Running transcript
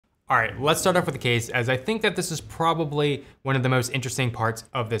All right, let's start off with the case, as I think that this is probably one of the most interesting parts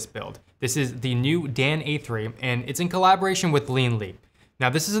of this build. This is the new Dan A3, and it's in collaboration with Lean Lee. Now,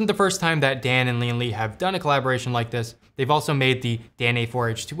 this isn't the first time that Dan and Lean Lee have done a collaboration like this. They've also made the Dan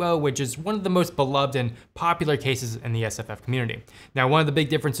A4H2O, which is one of the most beloved and popular cases in the SFF community. Now, one of the big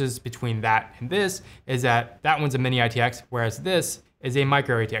differences between that and this is that that one's a mini ITX, whereas this is a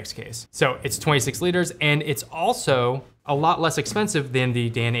micro ATX case. So it's 26 liters, and it's also a lot less expensive than the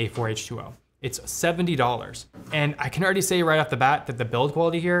Dan A4H2O. It's $70. And I can already say right off the bat that the build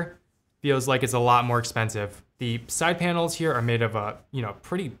quality here feels like it's a lot more expensive. The side panels here are made of a,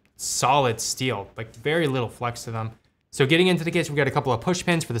 pretty solid steel, like very little flex to them. So getting into the case, we've got a couple of push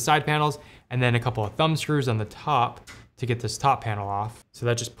pins for the side panels and then a couple of thumb screws on the top to get this top panel off. So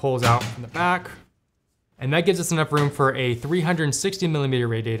that just pulls out from the back. And that gives us enough room for a 360 millimeter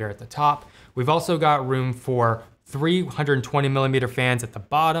radiator at the top. We've also got room for 320 millimeter fans at the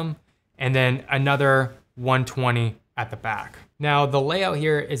bottom, and then another 120 at the back. Now, the layout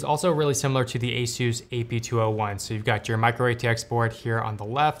here is also really similar to the ASUS AP201. So you've got your micro ATX board here on the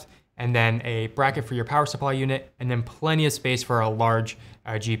left, and then a bracket for your power supply unit, and then plenty of space for a large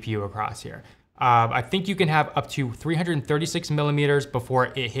GPU across here. I think you can have up to 336 millimeters before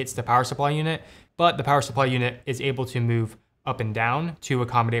it hits the power supply unit, but the power supply unit is able to move up and down to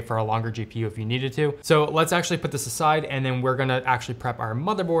accommodate for a longer GPU if you needed to. So let's actually put this aside, and then we're gonna actually prep our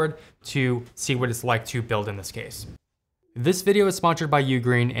motherboard to see what it's like to build in this case. This video is sponsored by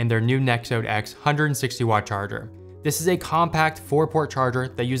Ugreen and their new Nexode X 160 watt charger. This is a compact 4-port charger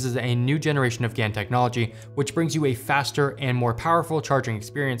that uses a new generation of GaN technology, which brings you a faster and more powerful charging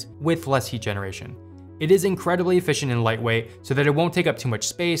experience with less heat generation. It is incredibly efficient and lightweight so that it won't take up too much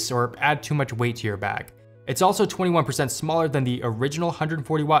space or add too much weight to your bag. It's also 21% smaller than the original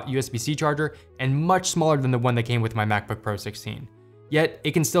 140 watt USB-C charger and much smaller than the one that came with my MacBook Pro 16. Yet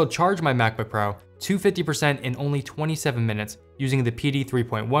it can still charge my MacBook Pro to 50% in only 27 minutes using the PD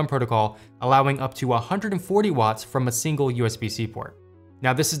 3.1 protocol, allowing up to 140 watts from a single USB-C port.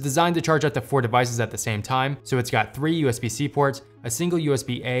 Now, this is designed to charge up to 4 devices at the same time, so it's got 3 USB-C ports, a single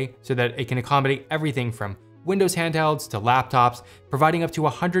USB-A, so that it can accommodate everything from Windows handhelds to laptops, providing up to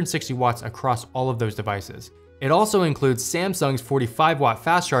 160 watts across all of those devices. It also includes Samsung's 45 watt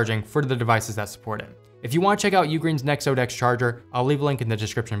fast charging for the devices that support it. If you want to check out Ugreen's Nexode X charger, I'll leave a link in the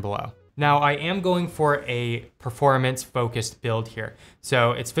description below. Now, I am going for a performance-focused build here.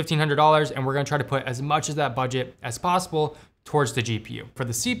 So it's $1,500, and we're gonna try to put as much of that budget as possible towards the GPU. For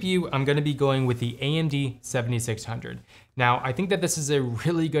the CPU, I'm gonna be going with the AMD 7600. Now, I think that this is a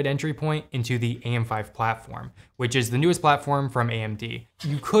really good entry point into the AM5 platform, which is the newest platform from AMD.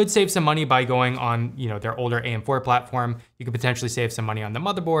 You could save some money by going on, their older AM4 platform. You could potentially save some money on the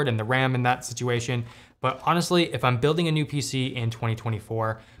motherboard and the RAM in that situation. But honestly, if I'm building a new PC in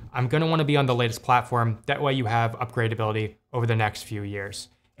 2024, I'm gonna wanna be on the latest platform. That way you have upgradability over the next few years.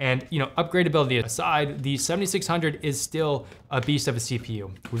 And upgradability aside, the 7600 is still a beast of a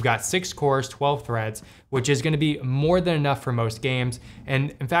CPU. We've got 6 cores, 12 threads, which is gonna be more than enough for most games.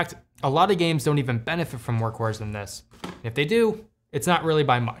 And in fact, a lot of games don't even benefit from more cores than this. If they do, it's not really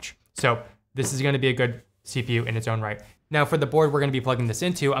by much. So this is gonna be a good CPU in its own right. Now for the board we're gonna be plugging this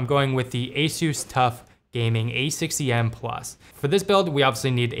into, I'm going with the ASUS TUF Gaming A60M Plus. For this build, we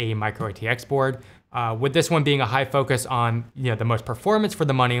obviously need a micro ATX board. With this one being a high focus on the most performance for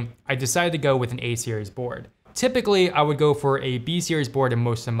the money, I decided to go with an A series board. Typically, I would go for a B series board in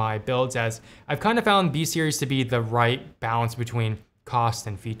most of my builds, as I've kind of found B series to be the right balance between cost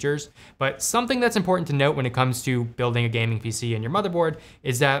and features. But something that's important to note when it comes to building a gaming PC and your motherboard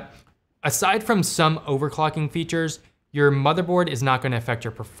is that aside from some overclocking features, your motherboard is not going to affect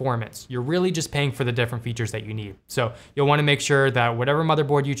your performance. You're really just paying for the different features that you need. So you'll want to make sure that whatever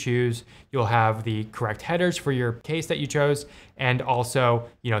motherboard you choose, you'll have the correct headers for your case that you chose, and also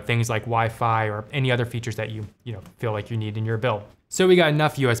things like Wi-Fi or any other features that you feel like you need in your build. So we got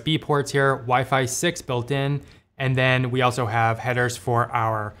enough USB ports here, Wi-Fi 6 built in, and then we also have headers for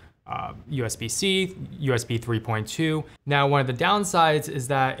our USB-C, USB 3.2. Now, one of the downsides is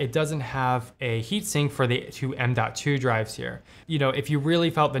that it doesn't have a heatsink for the 2 M.2 drives here. If you really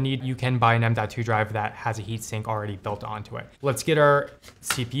felt the need, you can buy an M.2 drive that has a heatsink already built onto it. Let's get our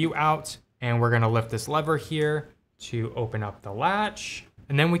CPU out, and we're gonna lift this lever here to open up the latch.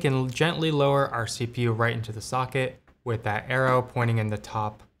 And then we can gently lower our CPU right into the socket with that arrow pointing in the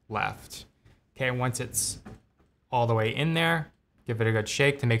top left. Okay, once it's all the way in there, give it a good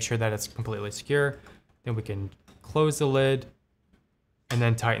shake to make sure that it's completely secure. Then we can close the lid and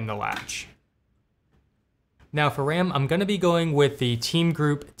then tighten the latch. Now for RAM, I'm gonna be going with the Team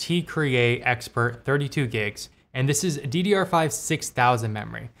Group T-Create Expert 32 gigs. and this is DDR5 6000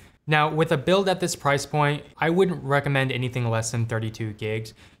 memory. Now, with a build at this price point, I wouldn't recommend anything less than 32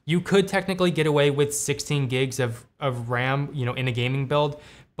 gigs. You could technically get away with 16 gigs of RAM, in a gaming build,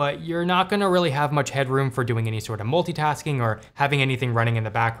 but you're not gonna really have much headroom for doing any sort of multitasking or having anything running in the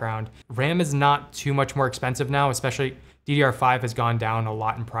background. RAM is not too much more expensive now, especially DDR5 has gone down a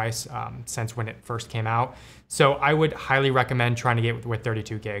lot in price since when it first came out. So I would highly recommend trying to get with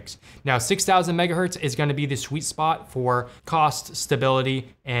 32 gigs. Now 6000 megahertz is gonna be the sweet spot for cost, stability,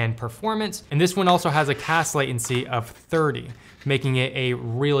 and performance. And this one also has a CAS latency of 30, making it a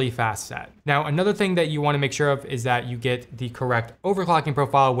really fast set. Now, another thing that you wanna make sure of is that you get the correct overclocking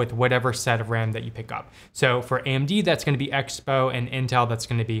profile with whatever set of RAM that you pick up. So for AMD, that's gonna be Expo, and Intel, that's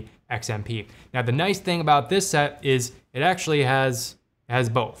gonna be XMP. Now, the nice thing about this set is it actually has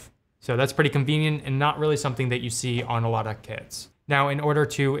both. So that's pretty convenient and not really something that you see on a lot of kits. Now, in order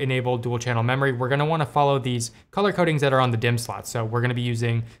to enable dual channel memory, we're gonna wanna follow these color codings that are on the DIMM slots. So we're gonna be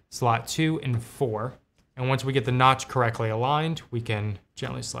using slot 2 and 4. And once we get the notch correctly aligned, we can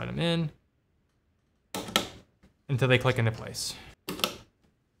gently slide them in until they click into place.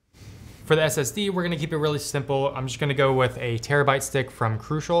 For the SSD, we're gonna keep it really simple. I'm just gonna go with a terabyte stick from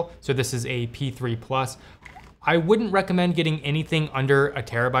Crucial. So this is a P3 Plus. I wouldn't recommend getting anything under a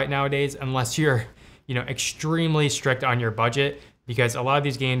terabyte nowadays unless you're, extremely strict on your budget, because a lot of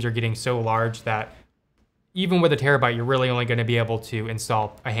these games are getting so large that even with a terabyte, you're really only gonna be able to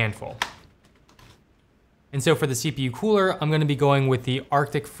install a handful. And so for the CPU cooler, I'm gonna be going with the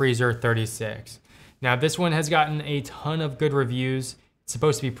Arctic Freezer 36. Now this one has gotten a ton of good reviews. It's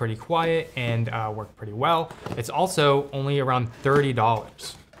supposed to be pretty quiet and work pretty well. It's also only around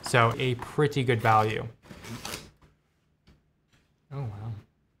 $30, so a pretty good value. Oh, wow.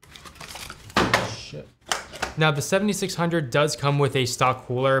 Oh, shit. Now the 7600 does come with a stock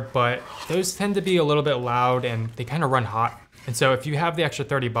cooler, but those tend to be a little bit loud and they kind of run hot. And so if you have the extra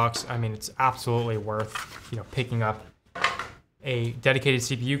 30 bucks, I mean, it's absolutely worth, picking up a dedicated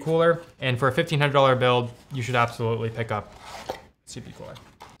CPU cooler. And for a $1,500 build, you should absolutely pick up a CPU cooler.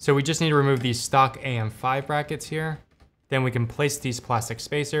 So we just need to remove these stock AM5 brackets here. Then we can place these plastic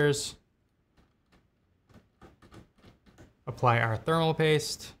spacers. Apply our thermal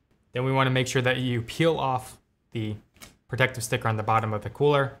paste. Then we want to make sure that you peel off the protective sticker on the bottom of the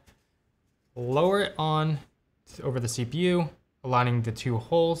cooler. Lower it on over the CPU, aligning the two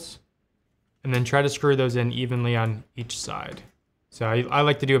holes, and then try to screw those in evenly on each side. So I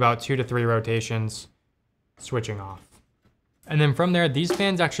like to do about 2 to 3 rotations, switching off. And then from there, these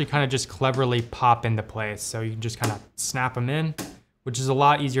fans actually kind of just cleverly pop into place. So you can just kind of snap them in, which is a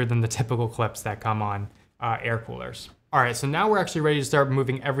lot easier than the typical clips that come on air coolers. All right, so now we're actually ready to start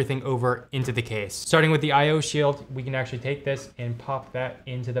moving everything over into the case. Starting with the IO shield, we can actually take this and pop that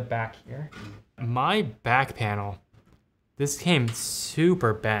into the back here. My back panel, this came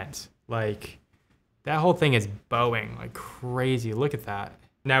super bent. Like, that whole thing is bowing like crazy. Look at that.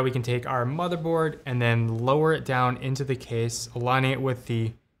 Now we can take our motherboard and then lower it down into the case, aligning it with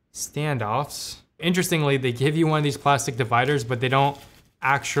the standoffs. Interestingly, they give you one of these plastic dividers, but they don't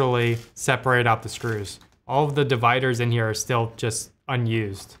actually separate out the screws. All of the dividers in here are still just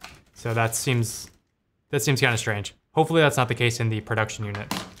unused. So that seems kind of strange. Hopefully that's not the case in the production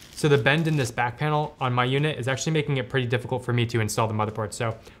unit. So the bend in this back panel on my unit is actually making it pretty difficult for me to install the motherboard.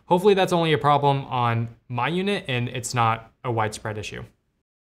 So hopefully that's only a problem on my unit and it's not a widespread issue.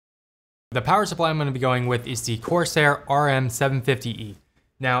 The power supply I'm gonna be going with is the Corsair RM750E.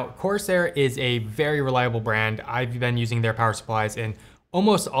 Now, Corsair is a very reliable brand. I've been using their power supplies in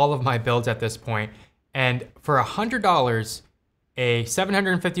almost all of my builds at this point. And for $100, a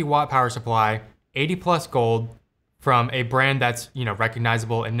 750 watt power supply, 80 plus gold from a brand that's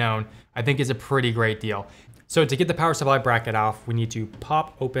recognizable and known, I think is a pretty great deal. So to get the power supply bracket off, we need to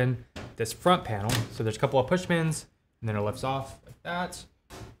pop open this front panel. So there's a couple of push pins and then it lifts off like that.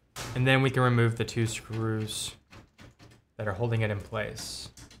 And then we can remove the 2 screws that are holding it in place.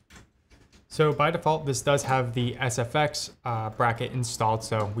 So by default, this does have the SFX bracket installed.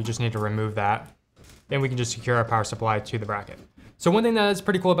 So we just need to remove that. Then we can just secure our power supply to the bracket. So one thing that is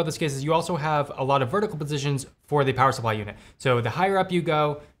pretty cool about this case is you also have a lot of vertical positions for the power supply unit. So the higher up you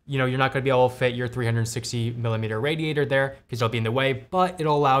go, you're not gonna be able to fit your 360 millimeter radiator there because it'll be in the way, but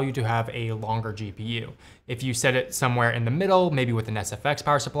it'll allow you to have a longer GPU. If you set it somewhere in the middle, maybe with an SFX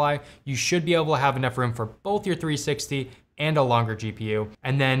power supply, you should be able to have enough room for both your 360 and a longer GPU.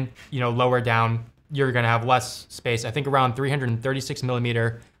 And then, lower down, you're gonna have less space, I think around 336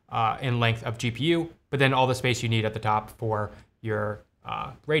 millimeter in length of GPU, but then all the space you need at the top for your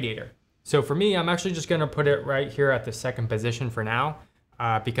radiator. So for me, I'm actually just gonna put it right here at the second position for now.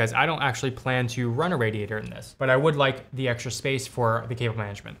 because I don't actually plan to run a radiator in this, but I would like the extra space for the cable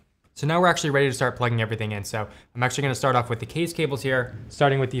management. So now we're actually ready to start plugging everything in. So I'm actually gonna start off with the case cables here,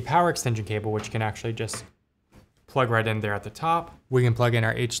 starting with the power extension cable, which can actually just plug right in there at the top. We can plug in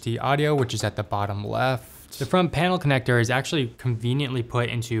our HT audio, which is at the bottom left. The front panel connector is actually conveniently put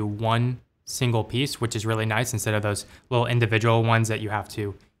into one single piece, which is really nice instead of those little individual ones that you have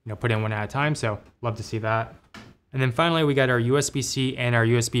to put in one at a time. So love to see that. And then finally, we got our USB-C and our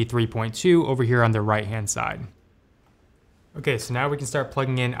USB 3.2 over here on the right-hand side. Okay, so now we can start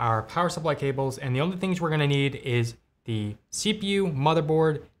plugging in our power supply cables, and the only things we're gonna need is the CPU,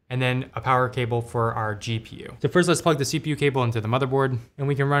 motherboard, and then a power cable for our GPU. So first let's plug the CPU cable into the motherboard, and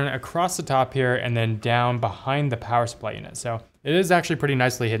we can run it across the top here and then down behind the power supply unit. So it is actually pretty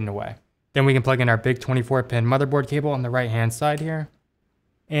nicely hidden away. Then we can plug in our big 24-pin motherboard cable on the right-hand side here,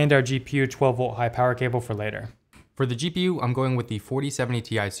 and our GPU 12-volt high power cable for later. For the GPU, I'm going with the 4070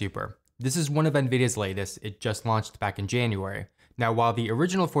 Ti Super. This is one of NVIDIA's latest. It just launched back in January. Now, while the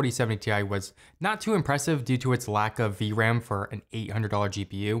original 4070 Ti was not too impressive due to its lack of VRAM for an $800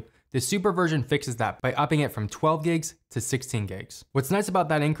 GPU, the Super version fixes that by upping it from 12 gigs to 16 gigs. What's nice about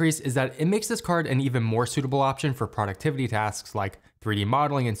that increase is that it makes this card an even more suitable option for productivity tasks like 3D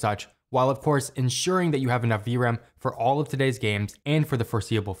modeling and such, while of course ensuring that you have enough VRAM for all of today's games and for the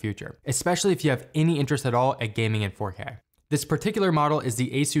foreseeable future, especially if you have any interest at all at gaming in 4K. This particular model is the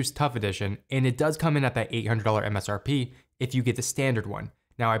Asus Tough Edition, and it does come in at that $800 MSRP if you get the standard one.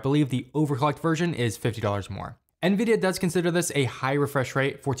 Now, I believe the overclocked version is $50 more. NVIDIA does consider this a high refresh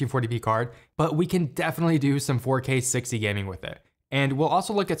rate 1440p card, but we can definitely do some 4K 60 gaming with it. And we'll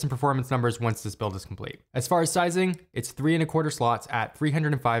also look at some performance numbers once this build is complete. As far as sizing, it's 3¼ slots at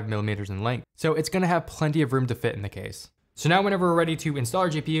 305mm in length, so it's gonna have plenty of room to fit in the case. So now whenever we're ready to install our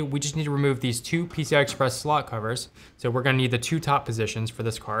GPU, we just need to remove these two PCI Express slot covers. So we're gonna need the two top positions for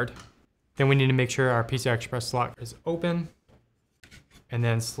this card. Then we need to make sure our PCI Express slot is open, and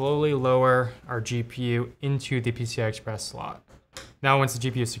then slowly lower our GPU into the PCI Express slot. Now once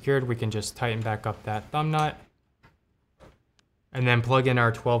the GPU is secured, we can just tighten back up that thumb nut, and then plug in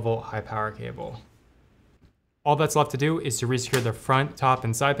our 12-volt high power cable. All that's left to do is to resecure the front, top,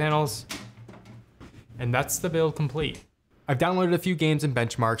 and side panels, and that's the build complete. I've downloaded a few games and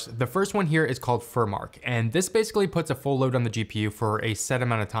benchmarks. The first one here is called Furmark, and this basically puts a full load on the GPU for a set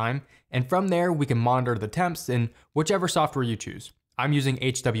amount of time, and from there we can monitor the temps in whichever software you choose. I'm using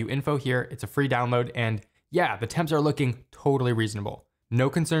HW Info here, it's a free download, and yeah, the temps are looking totally reasonable. No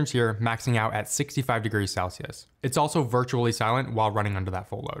concerns here, maxing out at 65 degrees Celsius. It's also virtually silent while running under that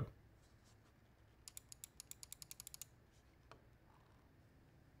full load.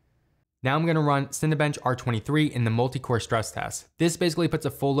 Now I'm gonna run Cinebench R23 in the multi-core stress test. This basically puts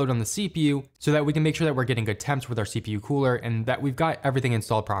a full load on the CPU so that we can make sure that we're getting good temps with our CPU cooler and that we've got everything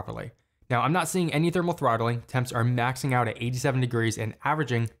installed properly. Now I'm not seeing any thermal throttling. Temps are maxing out at 87 degrees and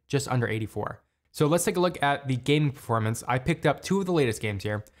averaging just under 84. So let's take a look at the gaming performance. I picked up two of the latest games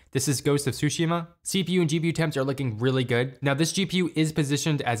here. This is Ghost of Tsushima. CPU and GPU temps are looking really good. Now this GPU is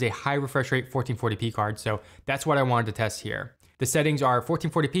positioned as a high refresh rate 1440p card, so that's what I wanted to test here. The settings are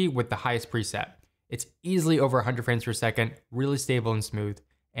 1440p with the highest preset. It's easily over 100 frames per second, really stable and smooth.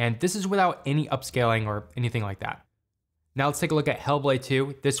 And this is without any upscaling or anything like that. Now let's take a look at Hellblade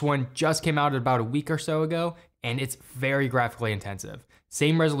 2. This one just came out about a week or so ago, and it's very graphically intensive.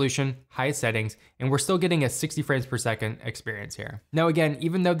 Same resolution, highest settings, and we're still getting a 60 frames per second experience here. Now again,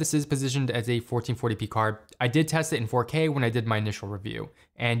 even though this is positioned as a 1440p card, I did test it in 4K when I did my initial review,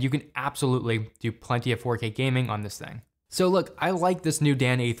 and you can absolutely do plenty of 4K gaming on this thing. So look, I like this new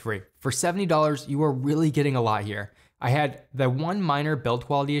Dan A3. For $70, you are really getting a lot here. I had the one minor build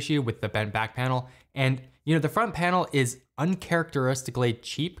quality issue with the bent back panel, and the front panel is uncharacteristically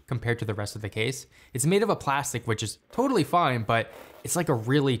cheap compared to the rest of the case. It's made of a plastic, which is totally fine, but it's like a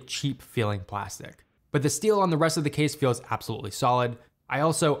really cheap feeling plastic. But the steel on the rest of the case feels absolutely solid. I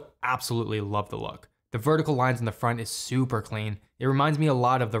also absolutely love the look. The vertical lines in the front is super clean. It reminds me a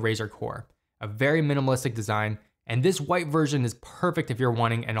lot of the Razer Core, a very minimalistic design, and this white version is perfect if you're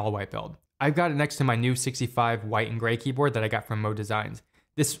wanting an all white build. I've got it next to my new 65 white and gray keyboard that I got from Mo Designs.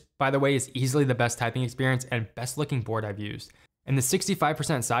 This, by the way, is easily the best typing experience and best looking board I've used. And the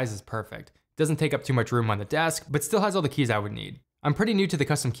 65% size is perfect. Doesn't take up too much room on the desk, but still has all the keys I would need. I'm pretty new to the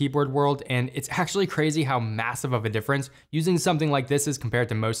custom keyboard world, and it's actually crazy how massive of a difference using something like this is compared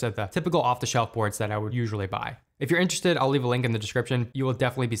to most of the typical off-the-shelf boards that I would usually buy. If you're interested, I'll leave a link in the description. You will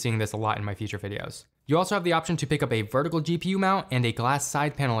definitely be seeing this a lot in my future videos. You also have the option to pick up a vertical GPU mount and a glass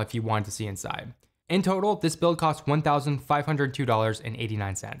side panel if you wanted to see inside. In total, this build costs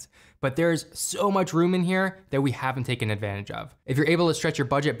 $1,502.89, but there's so much room in here that we haven't taken advantage of. If you're able to stretch your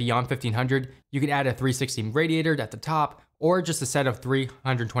budget beyond $1,500, you can add a 360 radiator at the top, or just a set of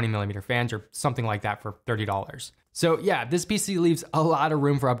 320mm fans or something like that for $30. So yeah, this PC leaves a lot of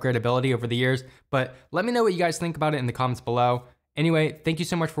room for upgradability over the years, but let me know what you guys think about it in the comments below. Anyway, thank you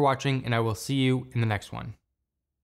so much for watching, and I will see you in the next one.